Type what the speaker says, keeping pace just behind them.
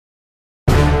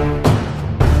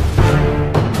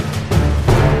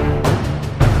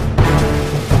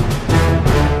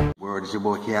world? It's your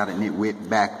boy Chaotic Nitwit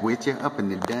back with you up in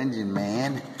the dungeon,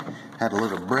 man. Had a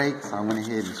little break, so I went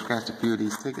ahead and scratched a few of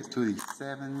these tickets, 2 of these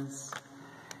 7s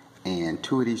and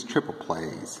 2 of these triple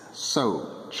plays.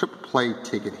 So, triple play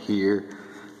ticket here.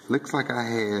 Looks like I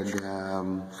had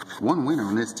one winner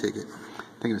on this ticket.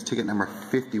 I think it was ticket number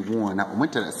 51. I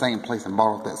went to that same place and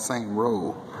bought off that same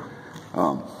row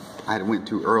I had went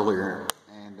to earlier,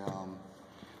 and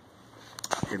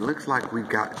it looks like we've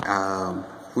got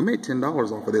we made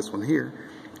 $10 off of this one here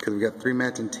because we got 3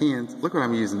 matching 10s. Look what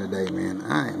I'm using today, man.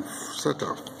 I am such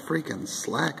a freaking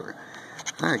slacker.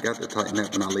 I got to tighten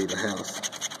up when I leave the house.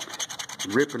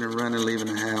 Ripping and running,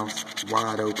 leaving the house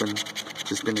wide open.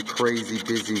 It's been a crazy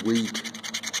busy week.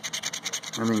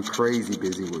 I mean, crazy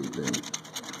busy week, dude.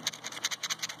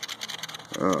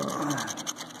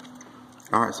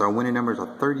 Alright, so our winning numbers are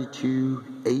 32,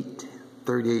 8,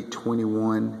 38,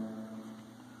 21.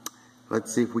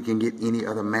 Let's see if we can get any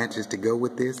other matches to go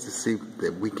with this to see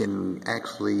that we can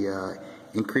actually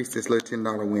increase this little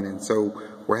 $10 winning. So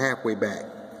we're halfway back,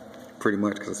 pretty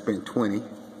much, because I spent 20.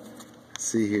 Let's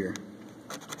see here.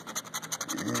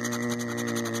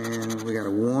 And we got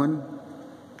a 1.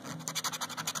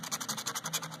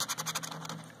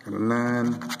 Got a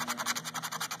 9.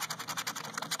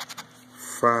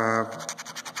 5.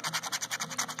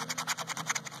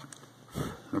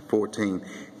 And 14.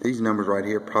 These numbers right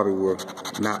here probably will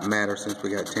not matter since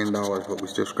we got $10, but we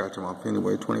still scratch them off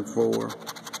anyway. 24,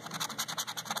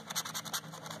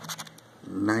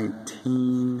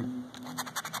 19,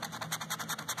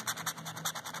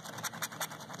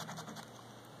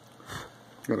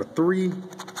 got a 3.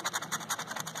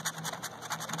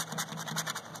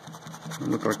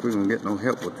 Doesn't look like we're gonna get no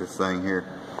help with this thing here.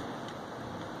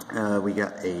 We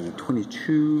got a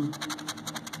 22.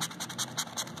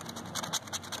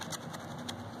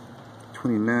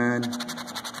 29,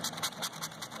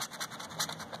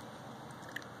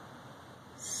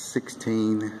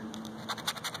 16,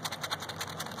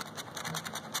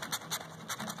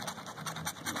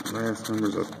 last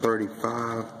numbers are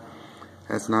 35.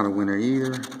 That's not a winner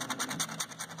either.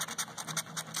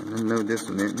 And I know this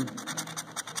one isn't.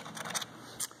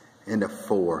 And a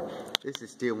 4. This is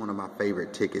still one of my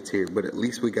favorite tickets here, but at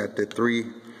least we got the 3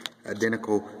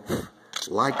 identical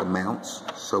like amounts.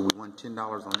 So we won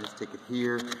 $10 on this ticket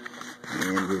here,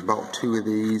 and we bought 2 of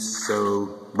these,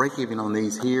 so break even on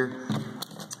these here.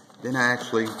 Then I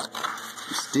actually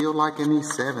still liking these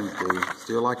 7s, dude.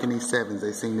 Still liking these 7s.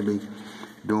 They seem to be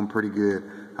doing pretty good.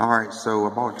 Alright, so I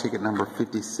bought ticket number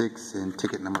 56 and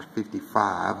ticket number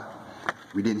 55.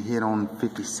 We didn't hit on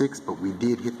 56, but we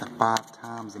did hit the 5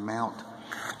 times amount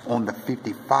on the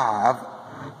 55.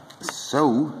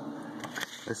 So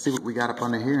let's see what we got up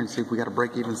under here and see if we got a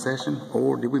break-even session,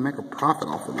 or did we make a profit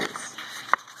off of this?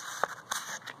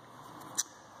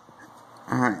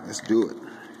 Alright, let's do it.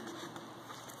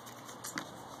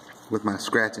 With my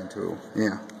scratching tool.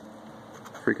 Yeah.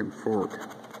 Freaking fork.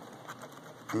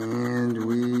 And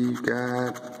we've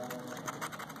got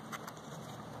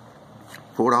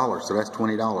 $4, so that's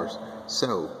 $20.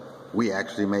 So we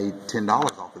actually made $10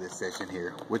 off of this session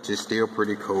here, which is still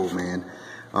pretty cool, man.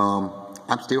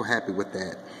 I'm still happy with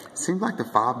that. Seems like the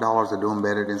 $5 are doing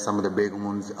better than some of the big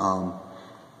ones. I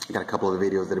got a couple of the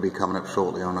videos that'll be coming up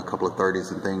shortly on a couple of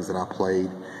 30s and things that I played.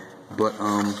 But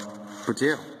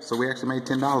yeah, so we actually made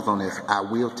 $10 on this. I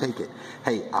will take it.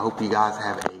 Hey, I hope you guys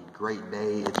have a great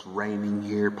day. It's raining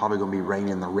here. Probably gonna be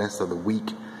raining the rest of the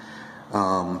week.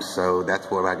 So that's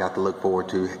what I got to look forward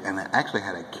to. And I actually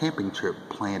had a camping trip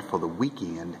planned for the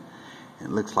weekend. It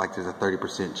looks like there's a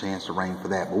 30% chance to rain for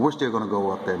that, but we're still going to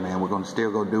go up there, man. We're going to still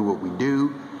go do what we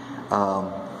do.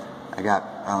 I got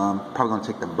probably going to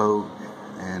take the boat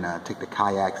and take the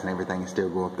kayaks and everything and still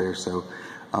go up there. So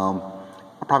I'll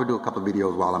probably do a couple of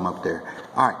videos while I'm up there.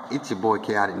 All right, it's your boy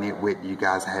Chaotic Nitwit. You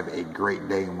guys have a great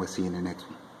day, and we'll see you in the next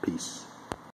one. Peace.